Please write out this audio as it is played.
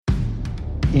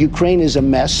Ukraine is a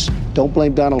mess. Don't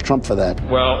blame Donald Trump for that.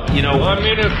 Well, 1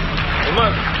 minute.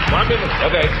 One minute.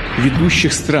 Okay.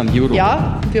 Ведущих стран Европы.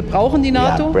 Ja, wir brauchen die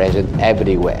NATO. We are present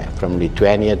everywhere, from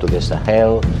Lithuania to the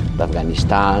Sahel, to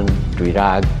Afghanistan, to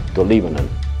Iraq, to Lebanon.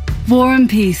 War and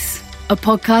Peace, a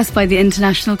podcast by the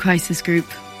International Crisis Group.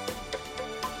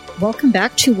 Welcome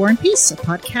back to War and Peace, a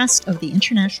podcast of the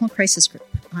International Crisis Group.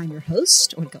 I'm your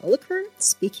host, Olga Oliker,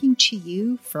 speaking to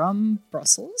you from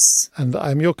Brussels. And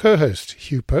I'm your co-host,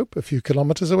 Hugh Pope, a few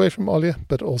kilometers away from Olja,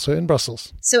 but also in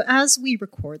Brussels. So as we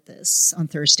record this on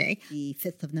Thursday, the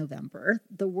 5th of November,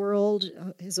 the world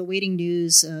is awaiting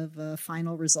news of a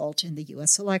final result in the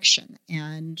U.S. election.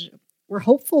 And we're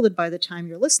hopeful that by the time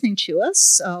you're listening to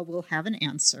us, we'll have an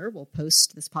answer. We'll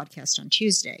post this podcast on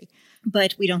Tuesday,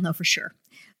 but we don't know for sure.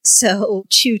 So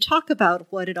to talk about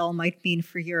what it all might mean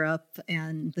for Europe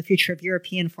and the future of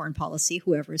European foreign policy,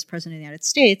 whoever is president of the United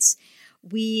States,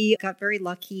 we got very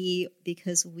lucky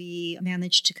because we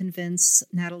managed to convince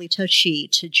Natalie Tocci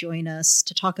to join us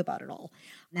to talk about it all.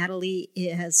 Natalie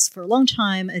has for a long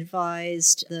time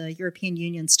advised the European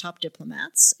Union's top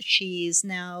diplomats. She's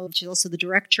also the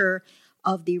director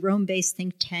of the Rome-based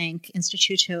think tank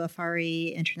Istituto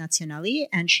Affari Internazionali,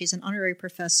 and she's an honorary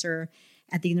professor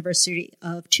at the University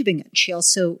of Tübingen. She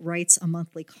also writes a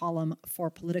monthly column for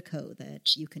Politico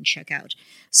that you can check out.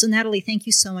 So, Natalie, thank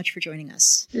you so much for joining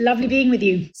us. Lovely being with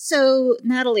you. So,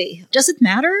 Natalie, does it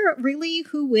matter really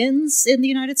who wins in the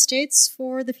United States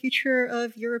for the future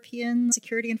of European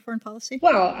security and foreign policy?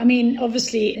 Well,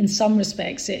 obviously, in some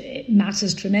respects, it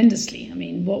matters tremendously.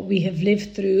 What we have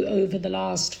lived through over the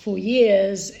last 4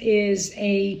 years is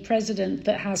a president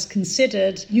that has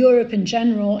considered Europe in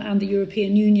general and the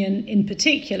European Union in particular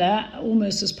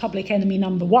almost as public enemy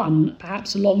number one,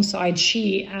 perhaps alongside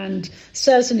Xi, and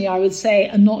certainly I would say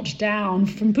a notch down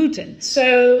from Putin.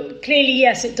 So clearly,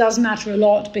 yes, it does matter a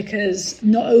lot because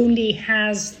not only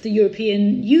has the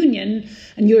European Union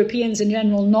and Europeans in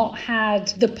general not had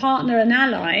the partner and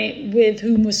ally with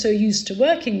whom we're so used to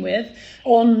working with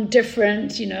on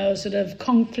different,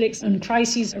 conflicts and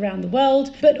crises around the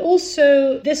world. But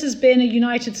also, this has been a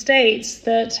United States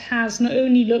that has not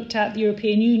only looked at the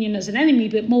European Union as an enemy,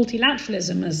 but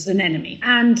multilateralism as an enemy.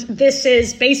 And this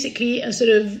is basically a sort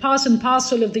of part and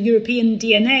parcel of the European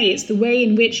DNA. It's the way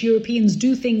in which Europeans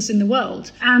do things in the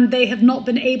world. And they have not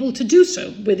been able to do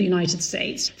so with the United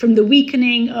States. From the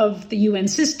weakening of the UN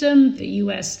system, the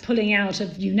US pulling out of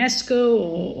UNESCO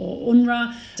or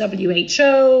UNRWA,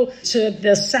 WHO, to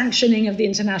the sanctioning of the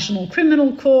International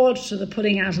Criminal Court, to the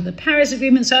pulling out of the Paris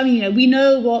Agreement. So, we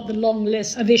know what the long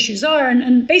list of issues are.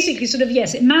 And basically,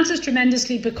 yes, it matters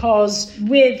tremendously because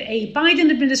with a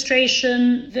Biden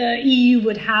administration, the EU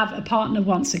would have a partner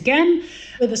once again.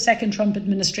 With a second Trump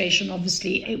administration,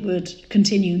 obviously, it would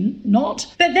continue not.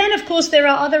 But then, of course, there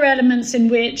are other elements in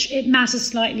which it matters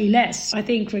slightly less. I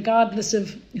think regardless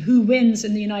of who wins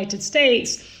in the United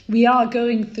States, we are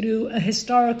going through a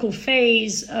historical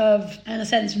phase of, in a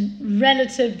sense,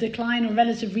 relative decline or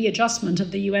relative readjustment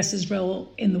of the US's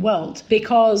role in the world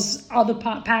because other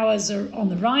powers are on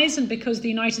the rise and because the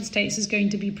United States is going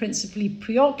to be principally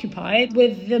preoccupied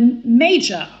with the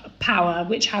major power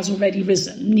which has already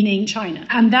risen, meaning China.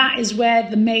 And that is where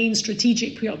the main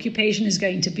strategic preoccupation is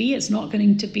going to be. It's not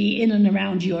going to be in and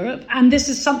around Europe. And this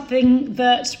is something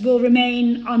that will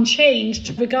remain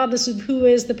unchanged regardless of who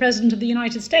is the president of the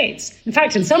United States. In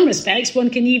fact, in some respects,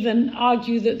 one can even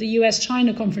argue that the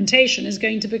US-China confrontation is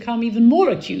going to become even more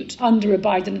acute under a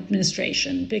Biden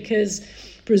administration because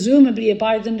presumably a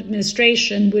Biden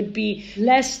administration would be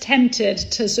less tempted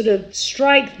to sort of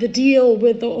strike the deal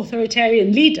with the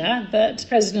authoritarian leader that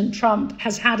President Trump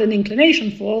has had an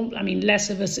inclination for. Less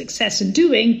of a success in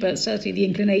doing, but certainly the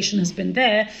inclination has been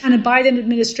there. And a Biden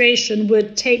administration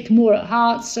would take more at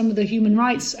heart some of the human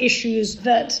rights issues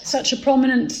that such a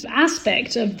prominent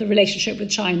aspect of the relationship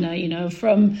with China,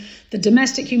 from the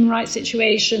domestic human rights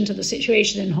situation to the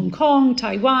situation in Hong Kong,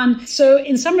 Taiwan. So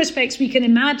in some respects, we can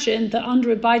imagine that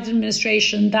under a Biden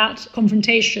administration, that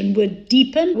confrontation would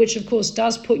deepen, which of course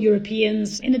does put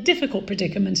Europeans in a difficult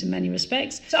predicament in many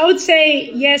respects. So I would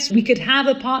say, yes, we could have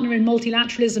a partner in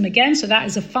multilateralism again. So that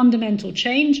is a fundamental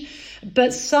change.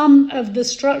 But some of the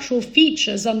structural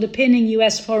features underpinning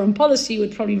US foreign policy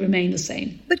would probably remain the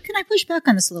same. But can I push back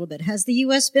on this a little bit? Has the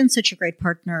US been such a great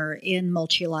partner in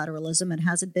multilateralism, and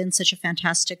has it been such a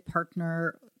fantastic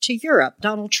partner to Europe?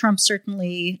 Donald Trump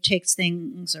certainly takes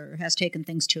things or has taken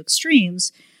things to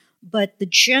extremes. But the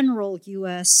general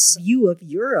U.S. view of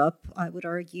Europe, I would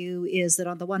argue, is that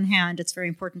on the one hand, it's very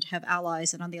important to have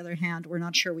allies, and on the other hand, we're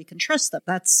not sure we can trust them.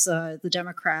 That's the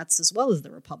Democrats as well as the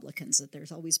Republicans, that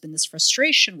there's always been this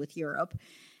frustration with Europe.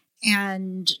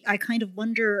 And I kind of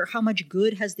wonder how much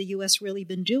good has the U.S. really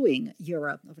been doing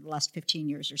Europe over the last 15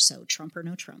 years or so, Trump or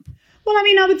no Trump? Well, I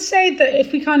mean, I would say that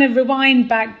if we kind of rewind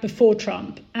back before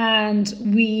Trump and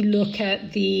we look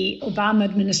at the Obama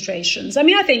administrations, I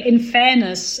mean, I think in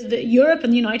fairness, that Europe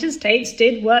and the United States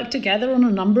did work together on a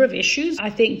number of issues.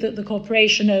 I think that the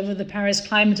cooperation over the Paris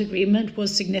Climate Agreement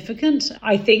was significant.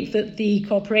 I think that the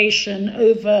cooperation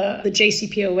over the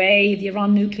JCPOA, the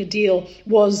Iran nuclear deal,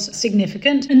 was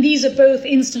significant. And these are both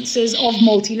instances of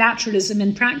multilateralism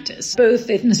in practice, both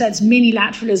in a sense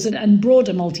minilateralism and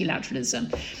broader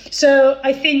multilateralism. So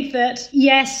I think that,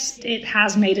 yes, it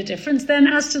has made a difference. Then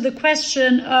as to the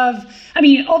question of, I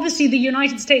mean, obviously the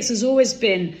United States has always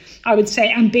been, I would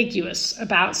say, ambiguous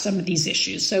about some of these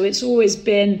issues. So it's always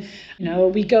been,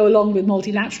 we go along with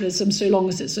multilateralism so long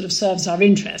as it sort of serves our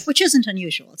interests. Which isn't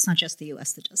unusual. It's not just the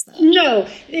U.S. that does that. No,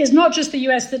 it's not just the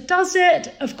U.S. that does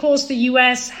it. Of course, the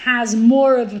U.S. has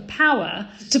more of a power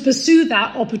to pursue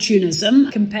that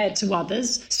opportunism compared to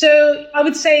others. So I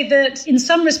would say that in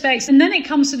some respects, and then it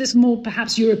comes to this more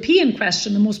perhaps European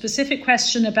question, the more specific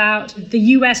question about the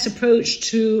U.S. approach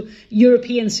to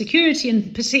European security,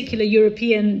 in particular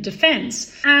European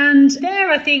defense. And there,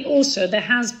 I think also there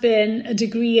has been a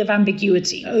degree of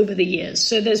ambiguity over the years.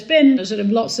 So there's been sort of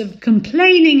lots of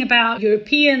complaining about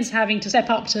Europeans having to step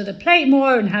up to the plate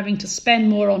more and having to spend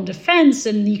more on defense.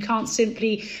 And you can't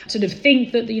simply sort of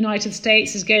think that the United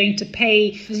States is going to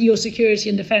pay for your security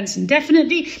and defense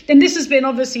indefinitely. Then this has been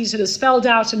obviously sort of spelled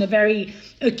out in a very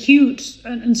acute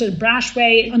and sort of brash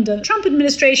way under the Trump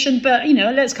administration. But,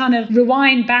 let's kind of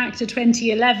rewind back to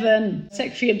 2011.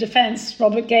 Secretary of Defense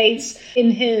Robert Gates, in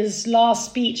his last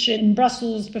speech in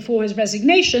Brussels before his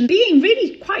resignation, being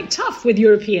really quite tough with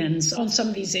Europeans on some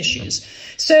of these issues.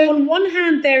 So on one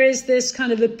hand, there is this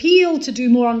kind of appeal to do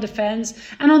more on defense.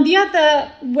 And on the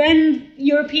other, when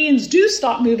Europeans do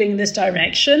start moving in this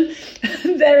direction,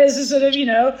 there is a sort of,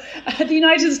 the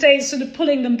United States sort of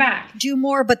pulling them back. Do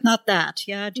more, but not that.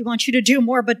 Yeah, we want you to do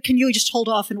more, but can you just hold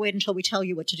off and wait until we tell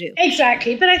you what to do?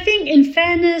 Exactly. But I think in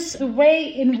fairness, the way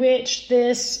in which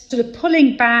this sort of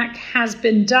pulling back has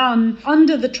been done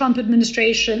under the Trump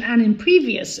administration and in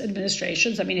previous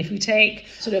administrations, I mean, if we take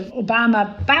sort of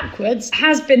Obama backwards,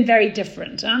 has been very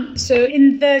different. So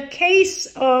in the case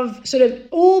of sort of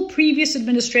all previous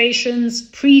administrations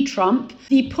pre-Trump,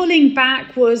 the pulling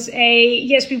back was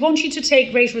yes, we want you to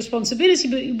take greater responsibility,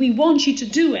 but we want you to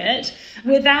do it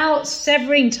without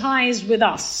severing ties with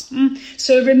us.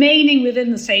 So remaining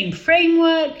within the same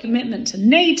framework, commitment to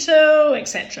NATO,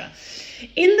 etc.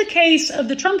 In the case of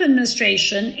the Trump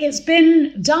administration, it's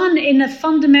been done in a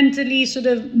fundamentally sort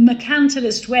of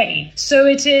mercantilist way. So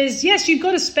it is, yes, you've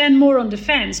got to spend more on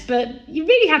defense, but you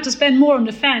really have to spend more on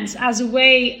defense as a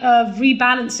way of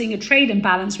rebalancing a trade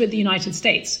imbalance with the United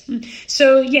States.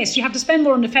 So yes, you have to spend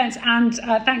more on defense, and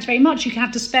thanks very much, you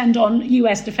have to spend on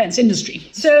US defense industry.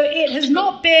 So it has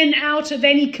not been out of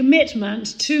any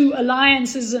commitment to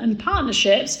alliances and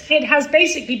partnerships. It has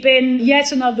basically been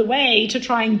yet another way to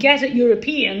try and get at Europeans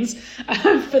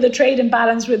for the trade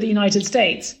imbalance with the United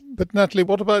States. But Natalie,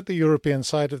 what about the European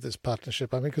side of this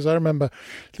partnership? I mean, because I remember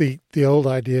the old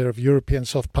idea of European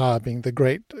soft power being the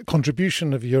great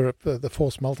contribution of Europe, the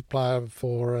force multiplier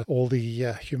for all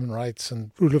the human rights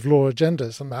and rule of law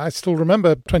agendas. And I still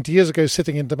remember 20 years ago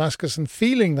sitting in Damascus and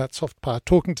feeling that soft power,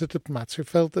 talking to diplomats who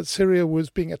felt that Syria was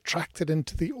being attracted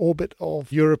into the orbit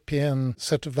of European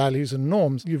set of values and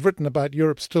norms. You've written about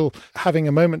Europe still having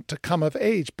a moment to come of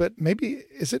age, but maybe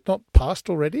is it not past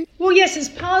already? Well, yes, it's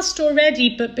past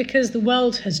already, but because the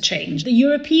world has changed. The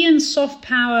European soft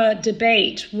power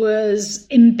debate was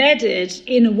embedded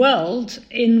in a world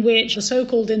in which the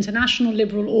so-called international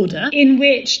liberal order, in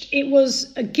which it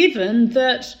was a given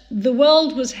that the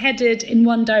world was headed in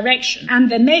one direction.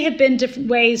 And there may have been different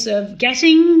ways of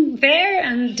getting there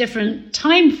and different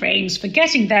time frames for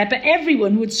getting there, but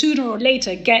everyone would sooner or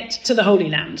later get to the Holy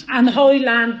Land. And the Holy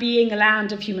Land being a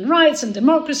land of human rights and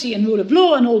democracy and rule of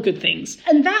law and all good things.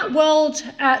 And that world,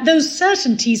 those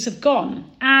certainties have gone.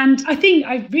 And I think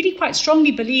I really quite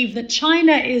strongly believe that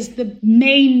China is the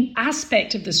main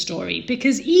aspect of the story,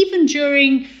 because even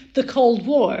during the Cold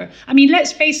War, I mean,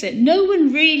 let's face it, no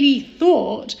one really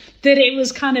thought that it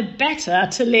was kind of better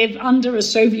to live under a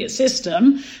Soviet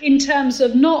system in terms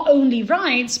of not only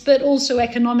rights, but also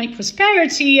economic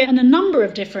prosperity and a number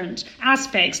of different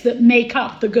aspects that make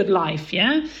up the good life,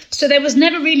 yeah? So there was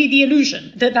never really the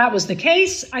illusion that that was the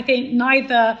case, I think,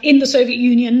 neither in the Soviet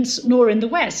Union nor in the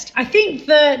West. I think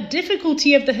the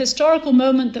difficulty of the historical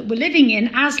moment that we're living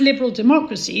in as liberal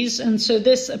democracies, and so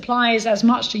this applies as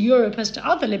much to Europe as to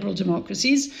other liberal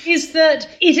democracies, is that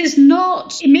it is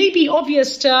not, it may be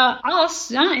obvious to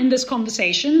us in this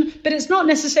conversation, but it's not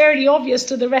necessarily obvious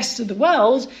to the rest of the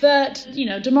world that,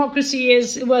 democracy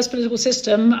is the worst political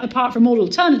system apart from all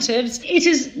alternatives. It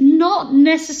is not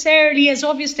necessarily as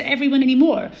obvious to everyone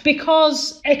anymore,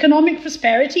 because economic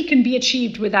prosperity can be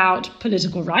achieved without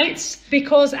political rights,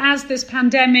 because as this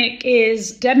pandemic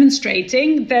is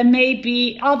demonstrating, there may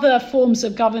be other forms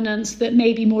of governance that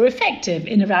may be more effective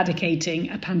in eradicating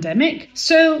a pandemic.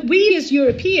 So we as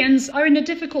Europeans are in a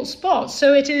difficult spot.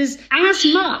 So it is as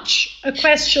much a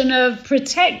question of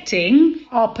protecting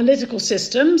our political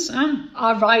systems,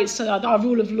 our rights, our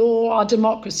rule of law, our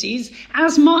democracies,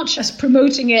 as much as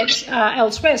promoting it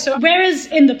elsewhere. So whereas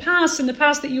in the past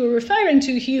that you were referring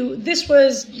to, Hugh, this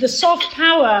was the soft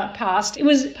power past. It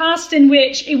was past in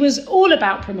which it was all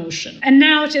about promotion. And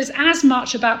now it is as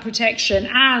much about protection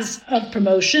as of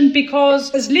promotion,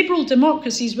 because as liberal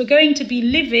democracies, we're going to be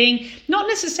living not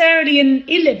necessarily in an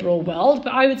illiberal world,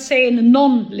 but I would say in a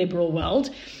non-liberal world,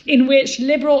 in which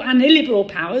liberal and illiberal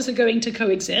powers are going to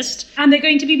coexist, and they're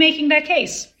going to be making their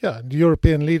case. Yeah, and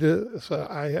European leaders,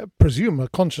 I presume, are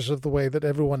conscious of the way that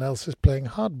everyone else is playing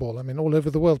hardball. I mean, all over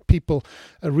the world, people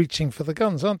are reaching for the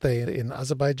guns, aren't they? In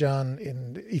Azerbaijan,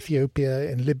 in Ethiopia,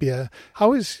 in Libya.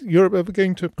 How is Europe ever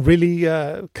going to really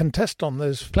contest on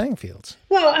those playing fields?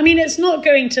 Well, I mean, it's not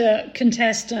going to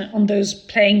contest on those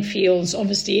playing fields,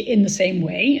 obviously, in the same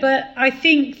way. But I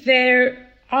think there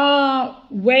are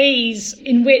ways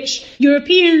in which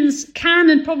Europeans can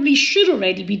and probably should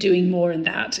already be doing more in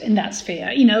that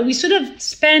sphere. We sort of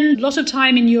spend a lot of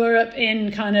time in Europe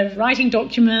in kind of writing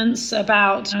documents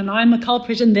about, and I'm a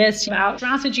culprit in this, about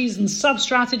strategies and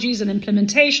sub-strategies and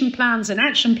implementation plans and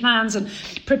action plans and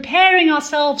preparing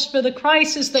ourselves for the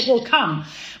crisis that will come.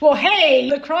 Well, hey,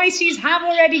 the crises have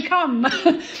already come.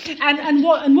 and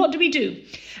what do we do?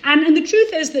 And the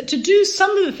truth is that to do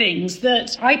some of the things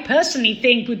that I personally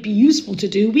think would be useful to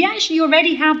do, we actually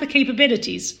already have the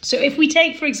capabilities. So if we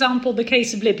take, for example, the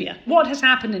case of Libya, what has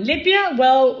happened in Libya?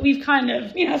 Well, we've kind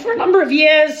of, for a number of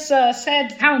years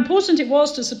said how important it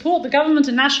was to support the government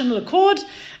and national accord.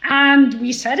 And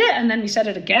we said it, and then we said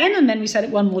it again, and then we said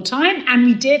it one more time, and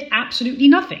we did absolutely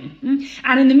nothing.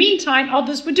 And in the meantime,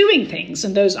 others were doing things.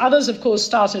 And those others, of course,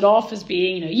 started off as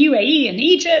being, UAE and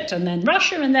Egypt, and then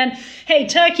Russia, and then, hey,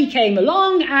 Turkey came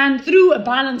along, and through a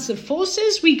balance of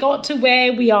forces, we got to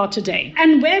where we are today.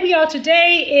 And where we are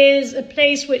today is a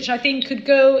place which I think could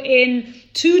go in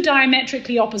two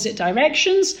diametrically opposite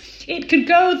directions. It could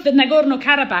go the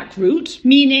Nagorno-Karabakh route,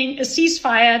 meaning a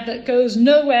ceasefire that goes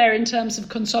nowhere in terms of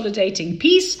consolidating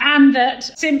peace and that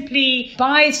simply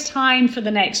buys time for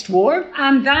the next war.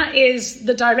 And that is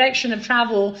the direction of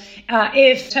travel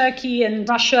if Turkey and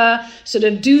Russia sort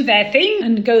of do their thing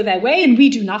and go their way and we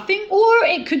do nothing. Or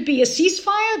it could be a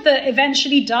ceasefire that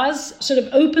eventually does sort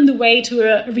of open the way to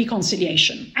a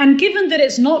reconciliation. And given that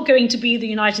it's not going to be the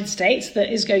United States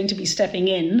that is going to be stepping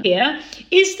in here,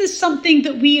 is this something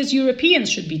that we as Europeans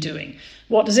should be doing?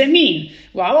 What does it mean?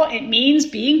 Well, it means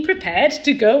being prepared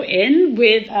to go in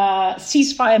with a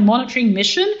ceasefire monitoring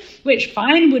mission, which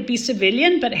fine would be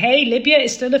civilian, but hey, Libya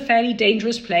is still a fairly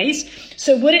dangerous place.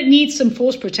 So would it need some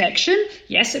force protection?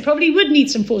 Yes, it probably would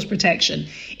need some force protection.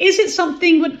 Is it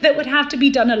something that would have to be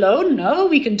done alone? No,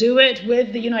 we can do it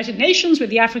with the United Nations, with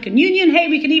the African Union. Hey,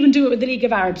 we can even do it with the League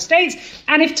of Arab States.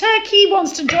 And if Turkey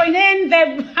wants to join in,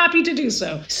 they're happy to do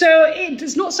so. So it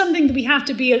is not something that we have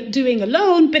to be doing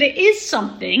alone, but it is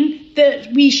something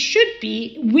that we should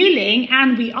be willing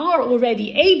and we are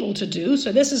already able to do.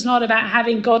 So this is not about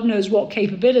having God knows what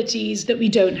capabilities that we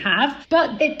don't have,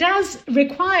 but it does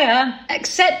require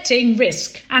accepting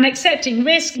risk. And accepting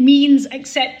risk means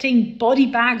accepting body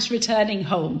bags returning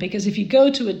home. Because if you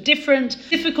go to a different,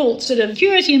 difficult sort of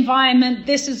security environment,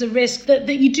 this is a risk that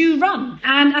you do run.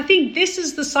 And I think this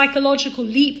is the psychological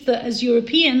leap that as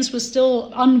Europeans we're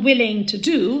still unwilling to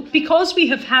do because we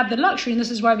have had the luxury, and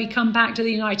this is why we come back to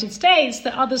the United States,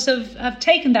 that others have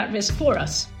taken that risk for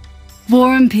us.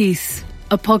 War and Peace,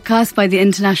 a podcast by the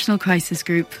International Crisis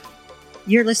Group.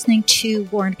 You're listening to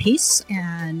War and Peace,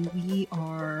 and we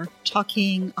are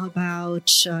talking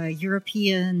about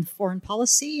European foreign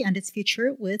policy and its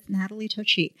future with Natalie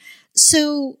Tocci.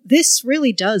 So this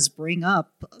really does bring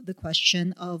up the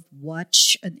question of what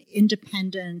an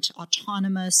independent,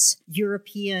 autonomous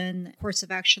European course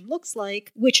of action looks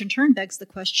like, which in turn begs the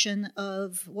question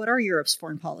of what are Europe's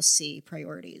foreign policy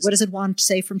priorities? What does it want,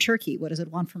 say, from Turkey? What does it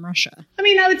want from Russia? I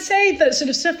mean, I would say that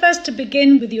so first to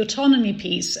begin with the autonomy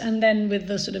piece and then with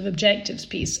the sort of objectives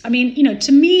piece. I mean,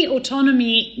 to me,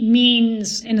 autonomy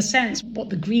means, in a sense, what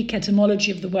the Greek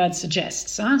etymology of the word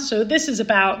suggests. So this is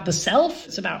about the self.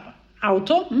 It's about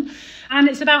auto, and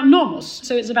it's about nomos.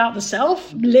 So it's about the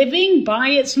self living by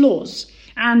its laws.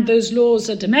 And those laws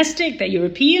are domestic, they're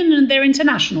European, and they're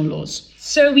international laws.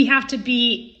 So we have to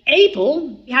be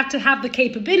we have to have the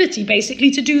capability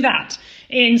basically to do that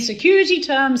in security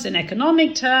terms, in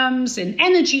economic terms, in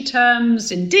energy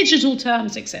terms, in digital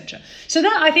terms, etc. So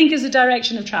that, I think, is the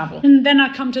direction of travel. And then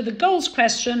I come to the goals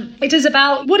question. It is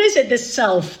about, what is it, this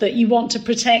self that you want to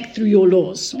protect through your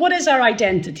laws? What is our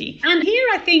identity? And here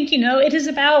I think, it is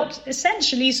about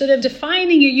essentially sort of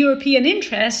defining a European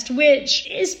interest, which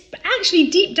is actually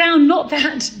deep down not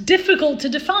that difficult to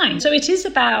define. So it is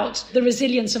about the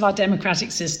resilience of our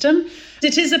democratic system.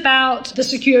 It is about the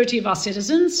security of our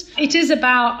citizens. It is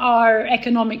about our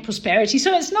economic prosperity.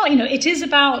 So it's not, it is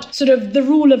about sort of the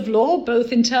rule of law,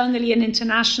 both internally and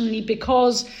internationally,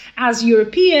 because as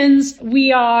Europeans,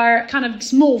 we are kind of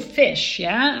small fish,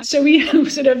 yeah? So we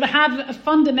sort of have a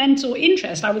fundamental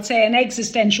interest, I would say an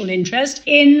existential interest,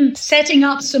 in setting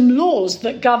up some laws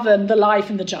that govern the life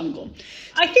in the jungle.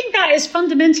 I think that is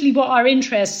fundamentally what our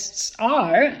interests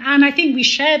are, and I think we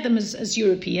share them as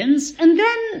Europeans. And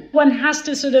then one has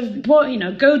to sort of,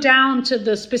 go down to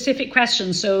the specific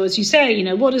questions. So as you say,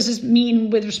 what does this mean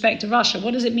with respect to Russia?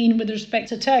 What does it mean with respect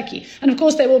to Turkey? And of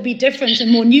course, there will be different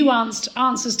and more nuanced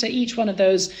answers to each one of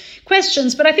those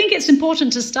questions. But I think it's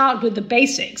important to start with the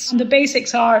basics. And the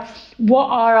basics are, what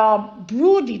are our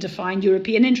broadly defined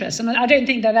European interests? And I don't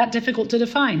think they're that difficult to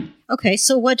define. Okay,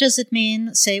 so what does it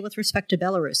mean, say, with respect to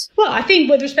Belarus? Well, I think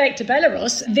with respect to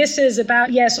Belarus, this is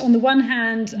about, yes, on the one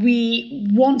hand, we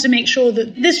want to make sure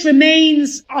that this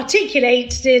remains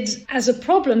articulated as a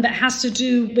problem that has to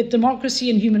do with democracy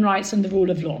and human rights and the rule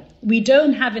of law. We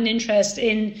don't have an interest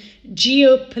in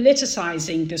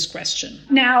geopoliticizing this question.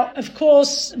 Now, of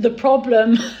course, the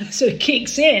problem sort of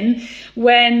kicks in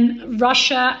when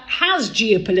Russia has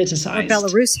geopoliticized. Or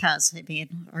Belarus has. I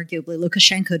mean, arguably,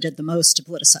 Lukashenko did the most to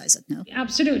politicize it, no?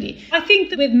 Absolutely. I think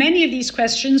that with many of these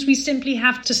questions, we simply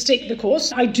have to stick the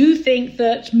course. I do think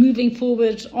that moving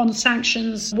forward on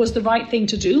sanctions was the right thing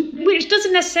to do, which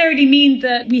doesn't necessarily mean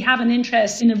that we have an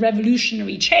interest in a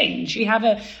revolutionary change. We have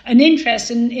an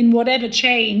interest in whatever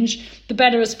change the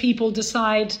Belarus people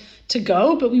decide to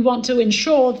go, but we want to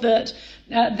ensure that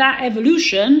that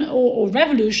evolution or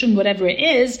revolution, whatever it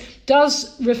is,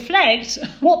 does reflect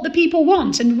what the people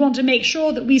want. And we want to make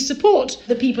sure that we support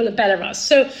the people of Belarus.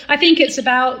 So I think it's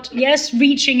about, yes,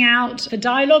 reaching out for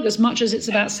dialogue as much as it's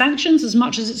about sanctions, as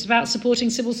much as it's about supporting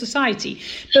civil society,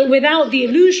 but without the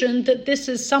illusion that this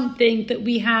is something that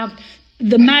we have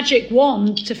the magic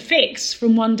wand to fix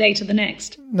from one day to the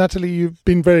next. Natalie, you've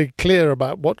been very clear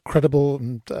about what credible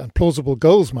and plausible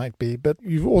goals might be, but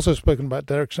you've also spoken about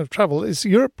direction of travel. Is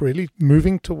Europe really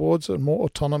moving towards a more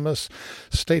autonomous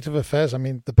state of affairs? I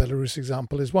mean, the Belarus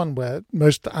example is one where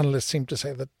most analysts seem to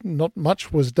say that not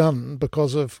much was done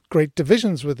because of great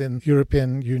divisions within the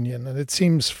European Union. And it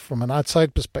seems from an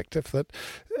outside perspective that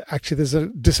actually there's a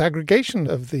disaggregation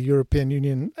of the European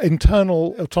Union,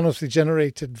 internal autonomously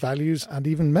generated values and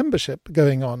even membership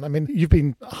going on. I mean, you've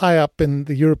been high up in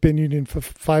the European Union for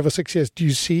 5 or 6 years. Do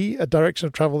you see a direction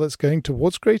of travel that's going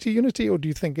towards greater unity, or do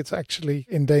you think it's actually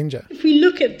in danger? If we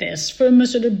look at this from a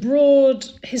sort of broad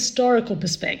historical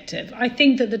perspective, I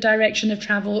think that the direction of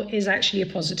travel is actually a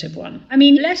positive one. I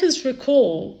mean, let us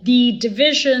recall the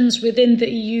divisions within the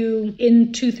EU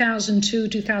in 2002,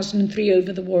 2003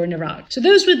 over the war in Iraq. So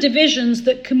those were divisions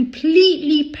that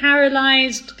completely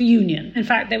paralyzed the Union. In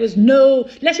fact, there was no,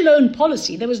 let alone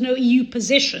policy, there was no EU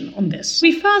position on this.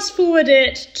 We fast forward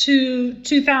it to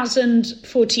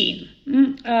 2014.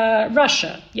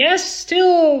 Russia, yes,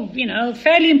 still,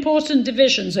 fairly important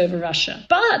divisions over Russia.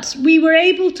 But we were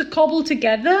able to cobble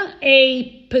together a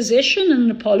position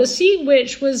and a policy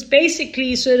which was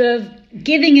basically sort of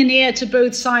giving an ear to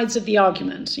both sides of the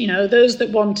argument. Those that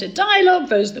wanted dialogue,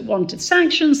 those that wanted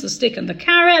sanctions, the stick and the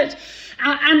carrot.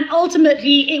 And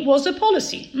ultimately, it was a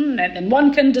policy. Then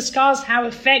one can discuss how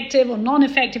effective or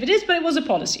non-effective it is, but it was a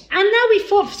policy. And now we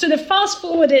sort of fast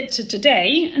forward it to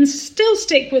today and still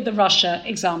stick with the Russia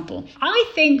example.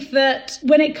 I think that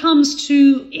when it comes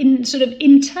to sort of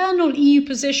internal EU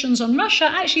positions on Russia,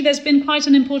 actually there's been quite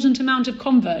an important amount of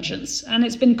convergence. And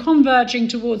it's been converging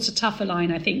towards a tougher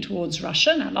line, I think, towards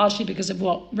Russia, now largely because of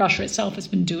what Russia itself has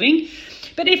been doing.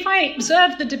 But if I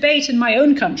observe the debate in my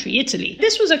own country, Italy,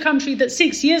 this was a country that that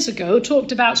 6 years ago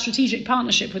talked about strategic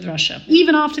partnership with Russia,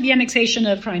 even after the annexation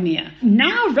of Crimea.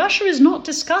 Now, Russia is not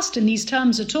discussed in these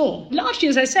terms at all. Largely,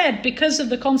 as I said, because of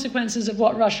the consequences of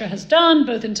what Russia has done,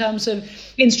 both in terms of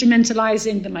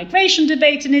instrumentalizing the migration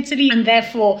debate in Italy and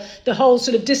therefore the whole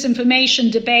sort of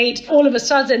disinformation debate. All of a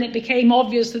sudden, it became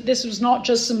obvious that this was not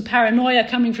just some paranoia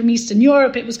coming from Eastern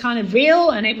Europe. It was kind of real,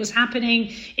 and it was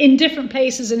happening in different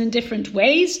places and in different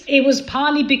ways. It was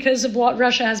partly because of what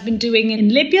Russia has been doing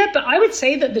in Libya, but I would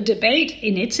say that the debate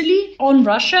in Italy on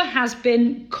Russia has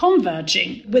been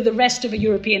converging with the rest of a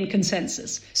European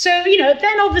consensus. So,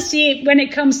 then obviously when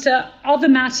it comes to other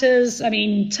matters,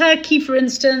 Turkey, for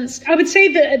instance, I would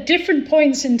say that at different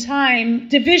points in time,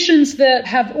 divisions that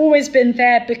have always been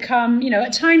there become,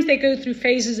 at times they go through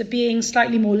phases of being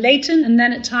slightly more latent, and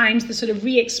then at times they sort of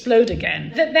re-explode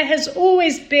again. That there has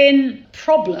always been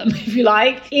problem, if you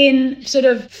like, in sort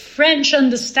of French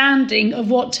understanding of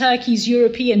what Turkey's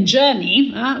European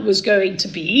journey was going to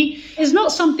be is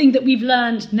not something that we've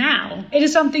learned now. It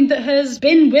is something that has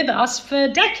been with us for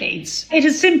decades. It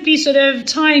is simply sort of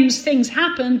times things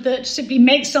happen that simply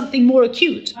make something more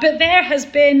acute. But there has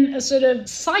been a sort of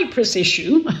Cyprus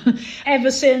issue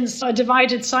ever since a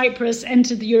divided Cyprus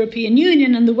entered the European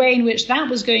Union, and the way in which that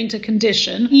was going to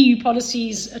condition EU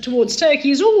policies towards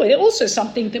Turkey is also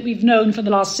something that we've known for the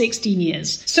last 16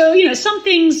 years. So, some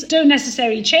things don't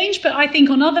necessarily change, but I think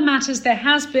on other matters there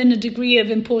has been a degree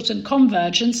of important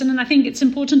convergence, and I think it's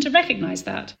important to recognize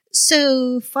that.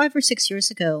 So 5 or 6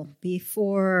 years ago,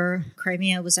 before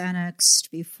Crimea was annexed,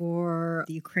 before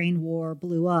the Ukraine war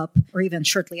blew up, or even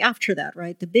shortly after that,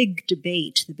 right, the big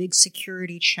debate, the big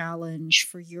security challenge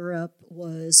for Europe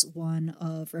was one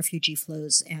of refugee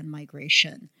flows and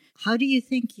migration. How do you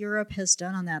think Europe has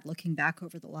done on that, looking back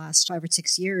over the last 5 or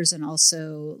 6 years, and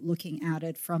also looking at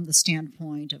it from the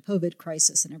standpoint of COVID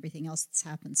crisis and everything else that's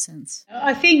happened since?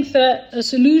 I think that a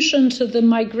solution to the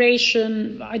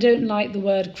migration, I don't like the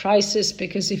word crisis,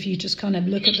 because if you just kind of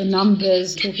look at the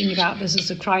numbers, talking about this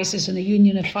as a crisis in a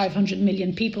union of 500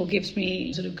 million people gives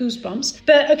me sort of goosebumps.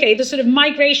 But okay, the sort of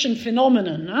migration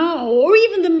phenomenon, or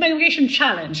even the migration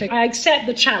challenge, I accept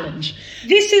the challenge.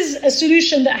 This is a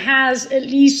solution that has at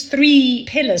least 3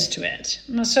 pillars to it.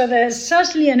 So there's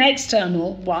certainly an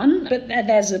external one, but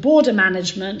there's a border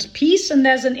management piece and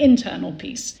there's an internal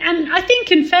piece. And I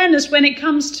think, in fairness, when it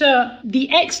comes to the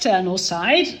external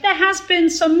side, there has been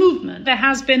some movement. There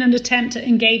has been an attempt at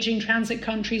engaging transit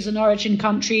countries and origin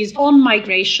countries on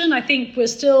migration. I think we're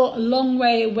still a long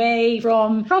way away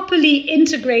from properly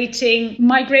integrating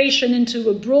migration into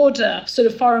a broader sort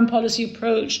of foreign policy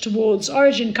approach towards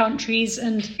origin countries,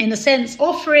 and in a sense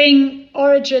offering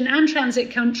origin and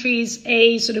transit countries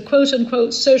a sort of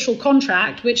quote-unquote social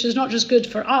contract, which is not just good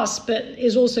for us, but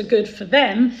is also good for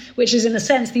them, which is in a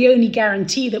sense the only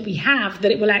guarantee that we have that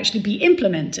it will actually be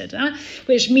implemented,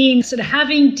 which means sort of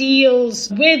having deals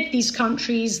with these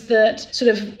countries that sort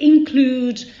of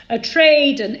include a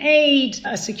trade and aid,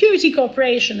 a security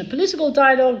cooperation, a political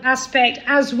dialogue aspect,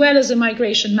 as well as a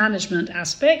migration management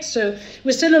aspect. So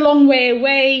we're still a long way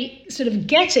away sort of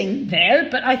getting there,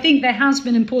 but I think there has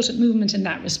been important movement in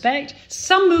that respect.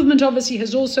 Some movement obviously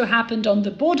has also happened on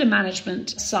the border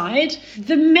management side.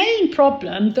 The main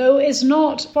problem, though, is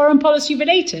not foreign policy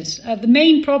related. The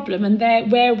main problem, and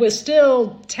where we're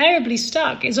still terribly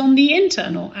stuck, is on the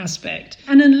internal aspect.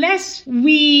 And unless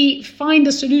we find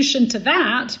a solution to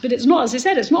that, but it's not, as I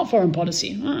said, it's not foreign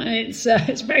policy.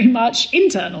 It's very much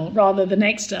internal rather than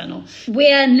external.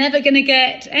 We're never going to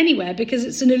get anywhere, because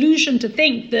it's an illusion to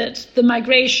think that the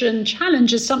migration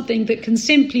challenge is something that can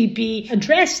simply be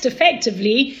addressed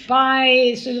effectively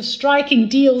by sort of striking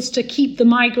deals to keep the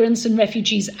migrants and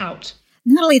refugees out.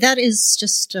 Natalie, that is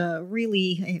just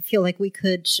really, I feel like we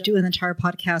could do an entire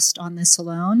podcast on this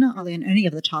alone, really on any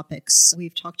of the topics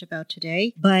we've talked about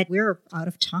today, but we're out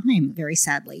of time, very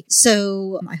sadly.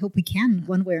 So I hope we can,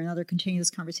 one way or another, continue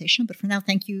this conversation. But for now,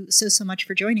 thank you so much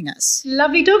for joining us.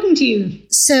 Lovely talking to you.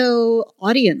 So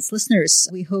audience, listeners,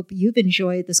 we hope you've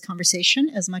enjoyed this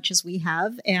conversation as much as we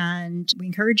have. And I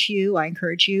encourage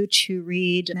you to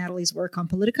read Natalie's work on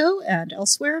Politico and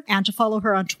elsewhere, and to follow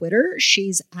her on Twitter.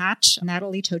 She's at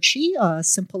Natalie Tocci,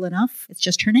 simple enough. It's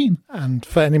just her name. And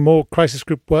for any more crisis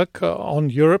group work on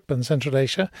Europe and Central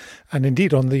Asia, and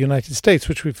indeed on the United States,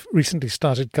 which we've recently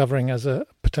started covering as a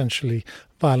potentially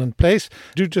violent place,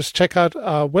 do just check out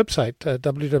our website,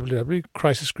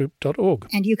 www.crisisgroup.org.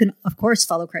 And you can, of course,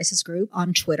 follow Crisis Group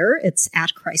on Twitter. It's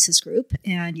at Crisis Group.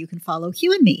 And you can follow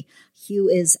Hugh and me. Hugh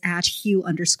is at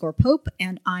Hugh_Pope,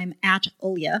 and I'm at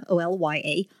Olya,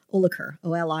 Olya, Oliker,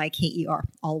 Oliker,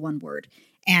 all one word.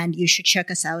 And you should check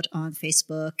us out on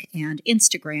Facebook and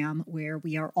Instagram, where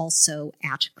we are also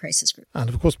at Crisis Group. And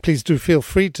of course, please do feel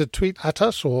free to tweet at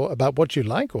us or about what you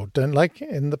like or don't like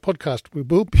in the podcast. We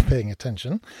will be paying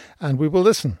attention and we will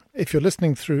listen. If you're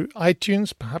listening through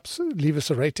iTunes, perhaps leave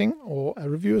us a rating or a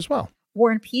review as well. War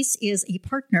and Peace is a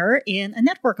partner in a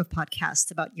network of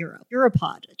podcasts about Europe,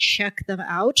 Europod. Check them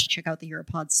out. Check out the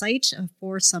Europod site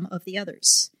for some of the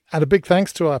others. And a big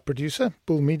thanks to our producer,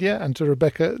 Bull Media, and to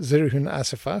Rebecca Zerihun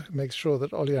Asifa, who makes sure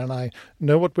that Olya and I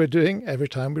know what we're doing every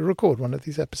time we record one of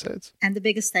these episodes. And the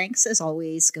biggest thanks, as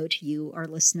always, go to you, our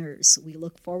listeners. We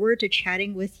look forward to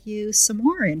chatting with you some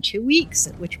more in 2 weeks,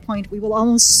 at which point we will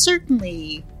almost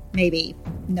certainly maybe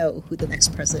know who the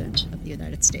next president of the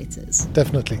United States is.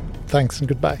 Definitely. Thanks and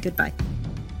goodbye. Goodbye.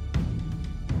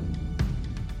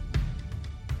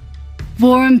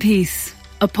 War and Peace,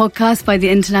 a podcast by the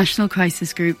International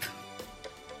Crisis Group.